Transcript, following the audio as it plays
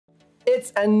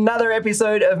It's another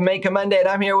episode of Maker Monday, and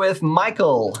I'm here with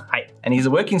Michael. Hi. And he's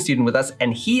a working student with us,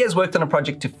 and he has worked on a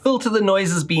project to filter the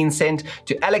noises being sent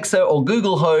to Alexa or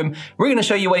Google Home. We're going to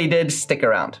show you what he did. Stick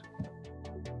around.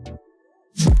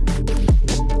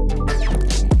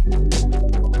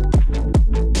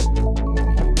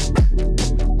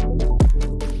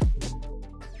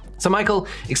 So Michael,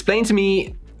 explain to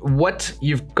me what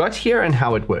you've got here and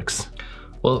how it works.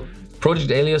 Well, Project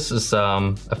Alias is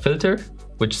a filter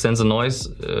which sends a noise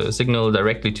signal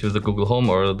directly to the Google Home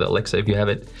or the Alexa if you have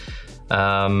it.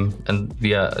 And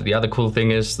the other cool thing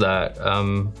is that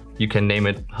you can name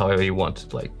it however you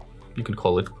want. Like you can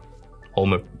call it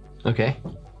Homer. Okay,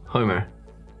 Homer.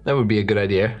 That would be a good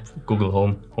idea. Google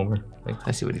Home, Homer. Like,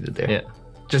 I see what he did there. yeah.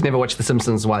 Just never watch The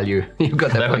Simpsons while you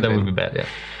got that. That would be bad, yeah.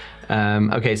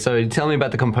 Okay, so tell me about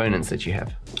the components that you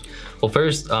have. Well,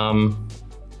 first,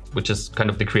 which is kind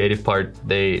of the creative part,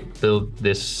 they built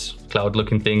this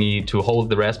cloud-looking thingy to hold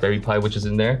the Raspberry Pi, which is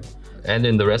in there. And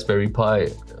in the Raspberry Pi,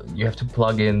 you have to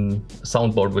plug in a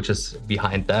soundboard, which is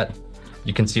behind that.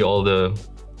 You can see all the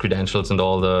credentials and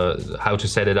all the how to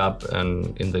set it up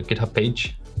and in the GitHub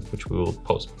page, which we will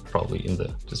post probably in the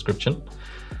description.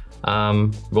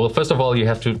 Well, first of all, you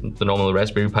have the normal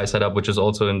Raspberry Pi setup, which is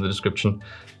also in the description.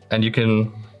 And you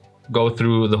can go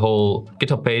through the whole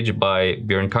GitHub page by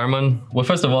Björn Karman. Well,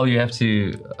 first of all, you have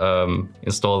to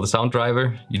install the sound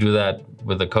driver. You do that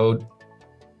with the code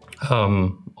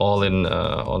all in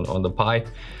on the Pi.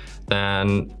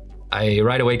 Then I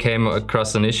right away came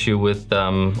across an issue with,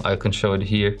 I can show it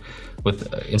here,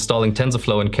 with installing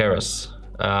TensorFlow and Keras.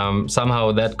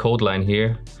 Somehow that code line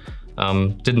here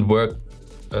didn't work.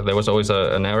 There was always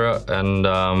an error, and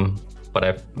but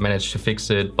I've managed to fix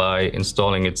it by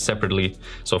installing it separately.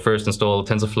 So first install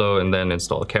TensorFlow and then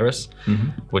install Keras,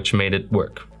 which made it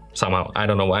work somehow. I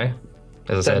don't know why.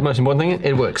 As I said, the most important thing,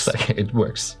 it works. It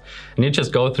works. And you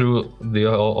just go through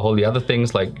all the other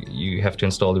things, like you have to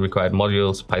install the required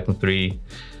modules, Python 3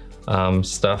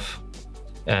 stuff,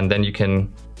 and then you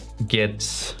can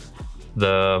get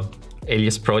the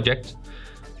Alias project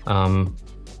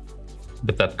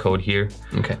with that code here.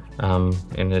 Okay.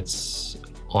 And it's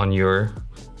on your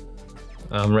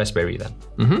Raspberry then.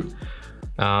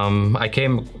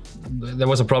 There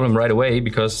was a problem right away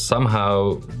because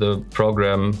somehow the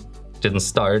program didn't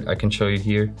start. I can show you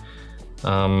here.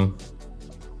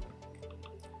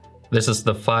 This is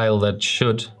the file that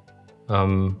should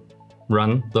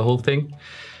run the whole thing.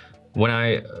 When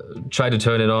I try to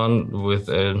turn it on with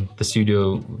the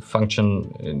studio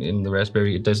function in the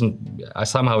Raspberry,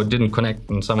 somehow it didn't connect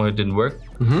and somehow it didn't work.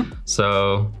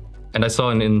 So, and I saw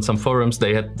in some forums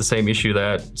they had the same issue,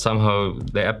 that somehow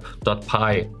the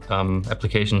app.py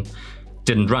application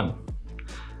didn't run.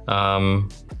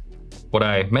 What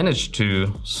I managed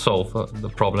to solve the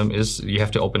problem is you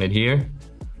have to open it here.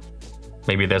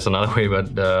 Maybe there's another way,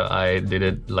 but I did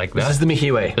it like that. This is the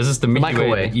Mickey way. This is the Mickey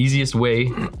way, the easiest way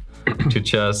to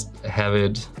just have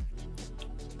it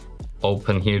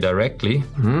open here directly.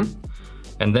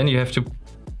 And then you have to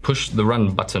push the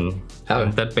run button.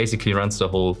 And that basically runs the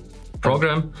whole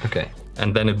program. Okay.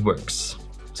 And then it works.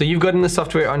 So you've gotten the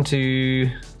software onto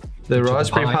the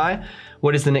Raspberry Pi.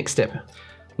 What is the next step?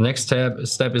 The next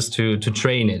step is to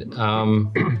train it.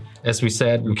 As we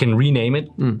said, we can rename it.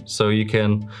 So you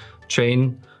can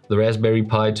train the Raspberry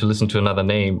Pi to listen to another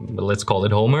name. Let's call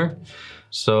it Homer.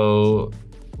 So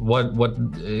what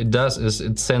it does is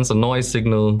it sends a noise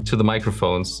signal to the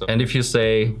microphones. And if you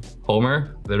say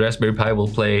Homer, the Raspberry Pi will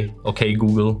play OK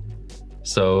Google.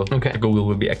 So the Google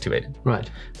will be activated. Right.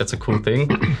 That's a cool thing.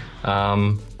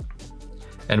 And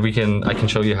I can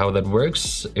show you how that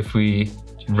works. If we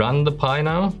run the Pi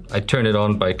now, I turn it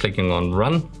on by clicking on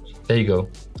run. There you go.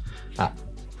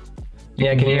 You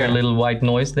can hear a little white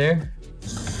noise there.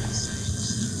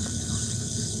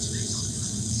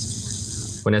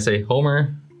 When I say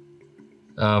Homer,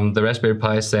 the Raspberry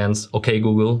Pi sends OK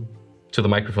Google to the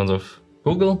microphones of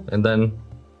Google, and then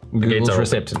the gates are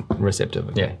receptive.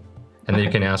 Okay. Yeah. And then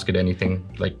you can ask it anything,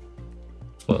 like,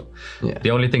 well, the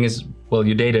only thing is, well,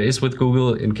 your data is with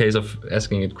Google in case of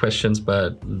asking it questions,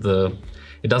 but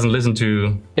it doesn't listen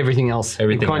to everything else.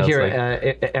 You can't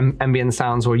hear ambient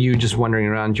sounds or you just wandering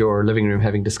around your living room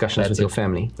having discussions with your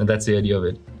family. And that's the idea of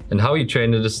it. And how you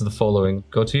train it is the following.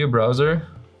 Go to your browser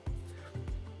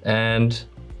and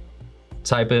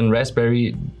type in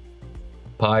Raspberry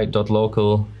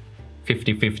Pi.local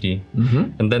 5050.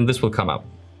 And then this will come up.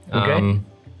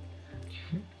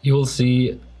 You will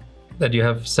see that you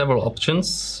have several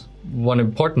options. One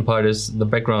important part is the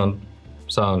background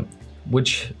sound,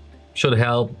 which should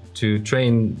help to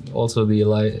train also the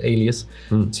Alias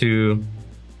to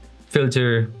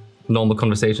filter normal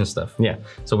conversation stuff. Yeah.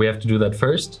 So we have to do that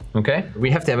first. Okay. We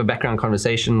have to have a background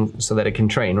conversation so that it can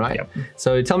train, right? Yep.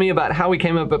 So tell me about how we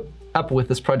came up with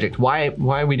this project. Why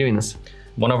are we doing this?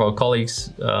 One of our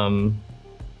colleagues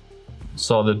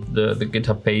saw the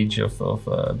GitHub page of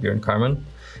Björn Carmen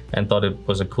and thought it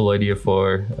was a cool idea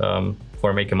for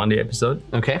a Make a Monday episode.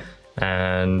 Okay.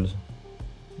 And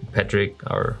Patrick,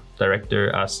 our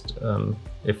director, asked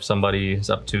if somebody is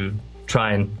up to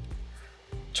trying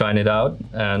it out,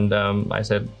 and I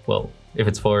said, well, if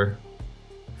it's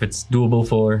doable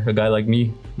for a guy like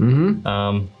me,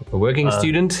 a working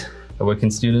student,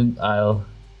 I'll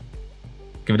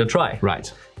give it a try.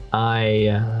 Right.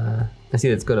 I see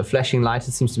it's got a flashing light.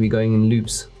 It seems to be going in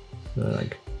loops. So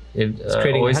like it's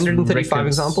creating 135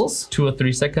 examples, 2 or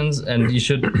 3 seconds, and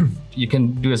you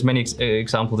can do as many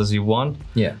examples as you want.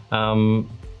 Yeah.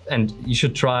 And you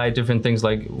should try different things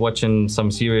like watching some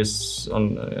series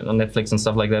on Netflix and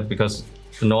stuff like that, because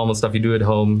the normal stuff you do at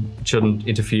home shouldn't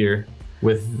interfere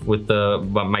with the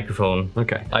microphone.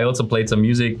 Okay. I also played some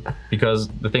music because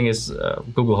the thing is,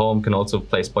 Google Home can also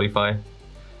play Spotify,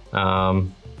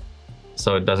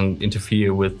 so it doesn't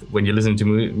interfere with when you listen to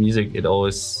music. It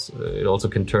also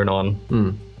can turn on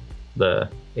the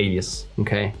Alias.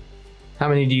 Okay. How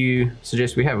many do you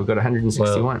suggest we have? We've got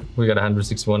 161. Well, we got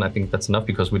 161. I think that's enough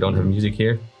because we don't have music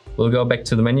here. We'll go back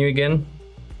to the menu again.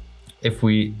 If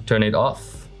we turn it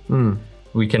off,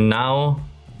 we can now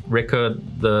record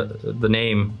the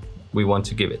name we want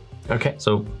to give it. Okay.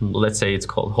 So let's say it's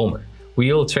called Homer.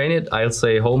 We'll train it. I'll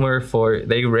say Homer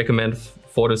they recommend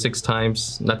 4 to 6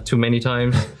 times, not too many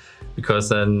times, because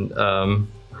then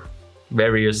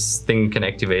various things can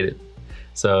activate it.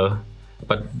 So.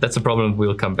 But that's a problem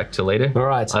we'll come back to later. All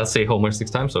right. I'll say Homer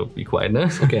 6 times, so be quiet now.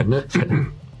 Okay. No.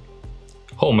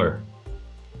 Homer.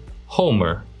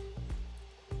 Homer.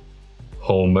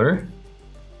 Homer.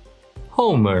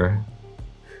 Homer.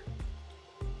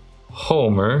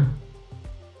 Homer.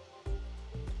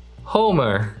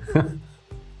 Homer. That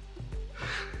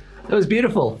was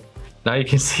beautiful. Now you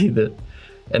can see that.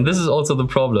 And this is also the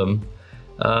problem.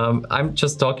 I'm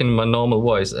just talking in my normal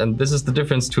voice, and this is the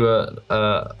difference to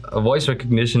a voice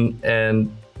recognition,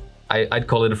 and I'd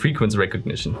call it a frequency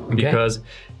recognition, because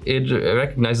it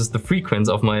recognizes the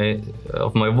frequency of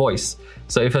my voice.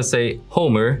 So if I say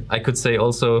Homer, I could say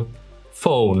also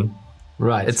phone.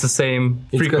 Right. It's the same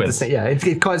frequency.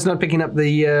 It's not picking up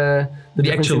the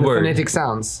actual word, phonetic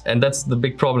sounds, and that's the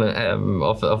big problem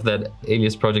of that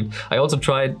Alias project. I also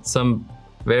tried some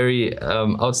very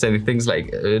outstanding things,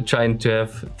 like trying to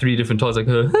have 3 different tones, like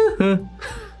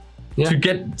to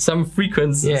get some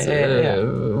frequency,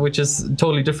 which is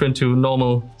totally different to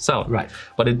normal sound. Right.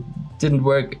 But it didn't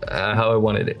work how I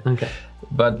wanted it. Okay.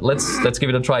 But let's give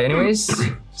it a try anyways.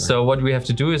 So what we have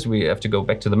to do is we have to go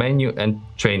back to the menu and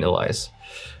train Alias.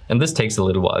 And this takes a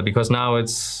little while, because now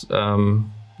it's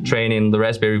training the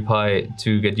Raspberry Pi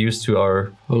to get used to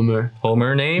our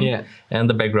Homer name and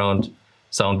the background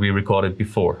sound we recorded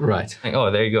before. Right.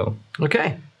 Oh, there you go.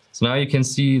 Okay. So now you can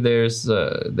see there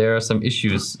are some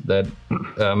issues that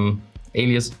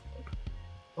Alias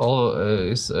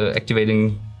is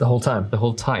activating the whole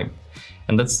time.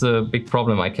 And that's the big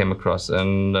problem I came across.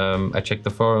 And I checked the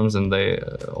forums, and they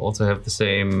also have the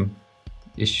same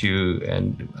issue,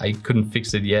 and I couldn't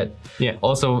fix it yet. Yeah.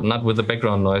 Also, not with the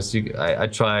background noise. I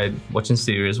tried watching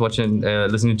series,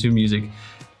 listening to music.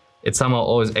 It somehow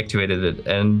always activated it,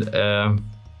 and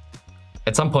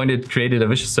at some point it created a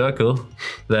vicious circle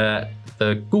that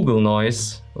the Google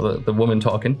noise, the woman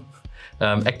talking,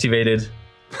 activated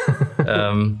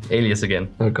Alias again.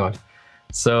 Oh God.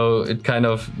 So it kind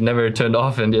of never turned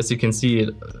off, and as you can see,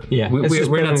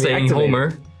 we're not saying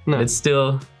Homer. No. It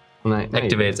still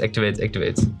activates.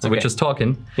 So we're just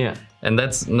talking. Yeah. And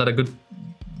that's not a good.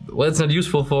 Well, it's not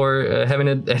useful for having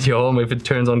it at your home if it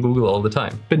turns on Google all the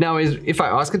time. But now, if I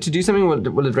ask it to do something,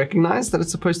 will it recognize that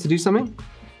it's supposed to do something?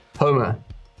 Homer.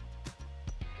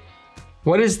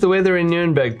 What is the weather in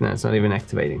Nuremberg? No, it's not even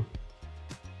activating.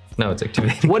 No, it's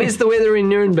activating. What is the weather in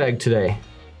Nuremberg today?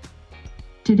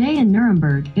 Today in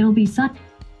Nuremberg, it'll be sun.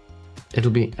 It'll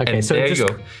be, okay, and so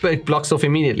it blocks off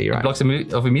immediately, right? It blocks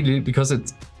off immediately because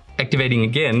it's activating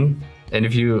again, and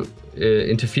if you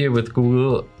interfere with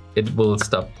Google, it will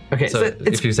stop. Okay, so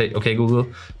if you say, okay, Google,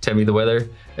 tell me the weather,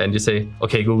 and you say,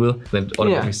 okay, Google, then it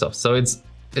automatically stops. So it's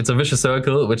a vicious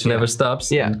circle which never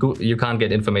stops. Yeah. You can't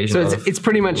get information. So it's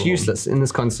pretty much useless in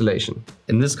this constellation.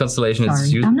 In this constellation,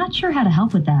 it's useless. I'm not sure how to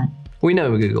help with that. We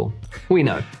know, Google. We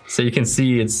know. So you can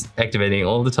see it's activating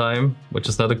all the time, which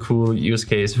is not a cool use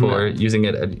case for using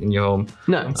it in your home.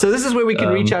 No. So this is where we can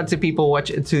reach out to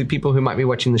people who might be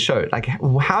watching the show. Like,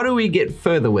 how do we get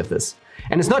further with this?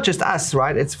 And it's not just us,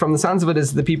 right? It's from the sounds of it,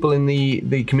 is the people in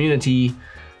the community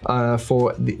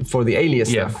for the Alias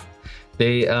stuff.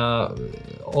 They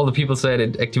all the people said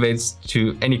it activates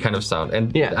to any kind of sound,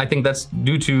 and I think that's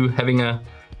due to having a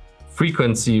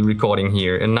frequency recording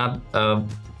here and not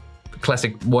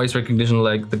classic voice recognition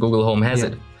like the Google Home has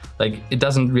it. Like, it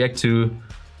doesn't react to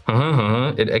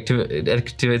it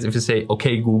activates if you say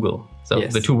okay Google. So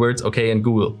the two words okay and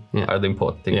Google are the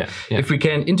important thing. If we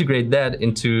can integrate that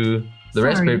into the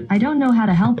Raspberry, I don't know how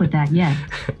to help with that yet.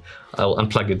 I'll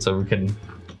unplug it so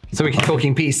we can talk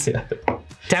in peace.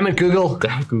 Damn it, Google.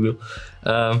 Damn Google.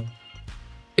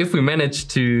 If we manage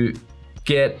to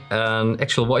get an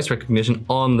actual voice recognition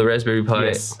on the Raspberry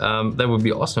Pi, that would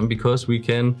be awesome, because we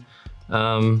can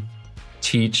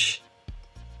teach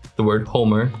the word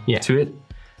Homer to it,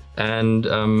 and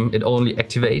it only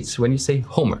activates when you say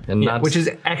Homer, and not which is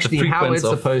actually how it's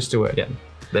supposed to work. Yeah,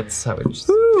 that's how it's.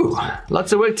 Ooh,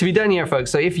 lots of work to be done here,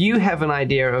 folks. So if you have an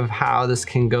idea of how this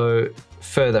can go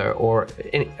further, or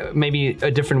maybe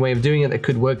a different way of doing it that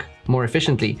could work more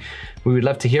efficiently, we would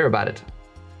love to hear about it.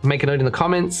 Make a note in the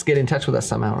comments, get in touch with us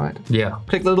somehow, right? Yeah.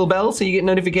 Click the little bell so you get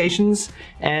notifications,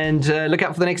 and look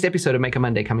out for the next episode of Maker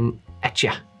Monday coming at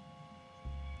ya.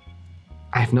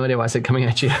 I have no idea why I said coming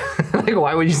at you. Like,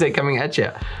 why would you say coming at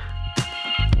ya?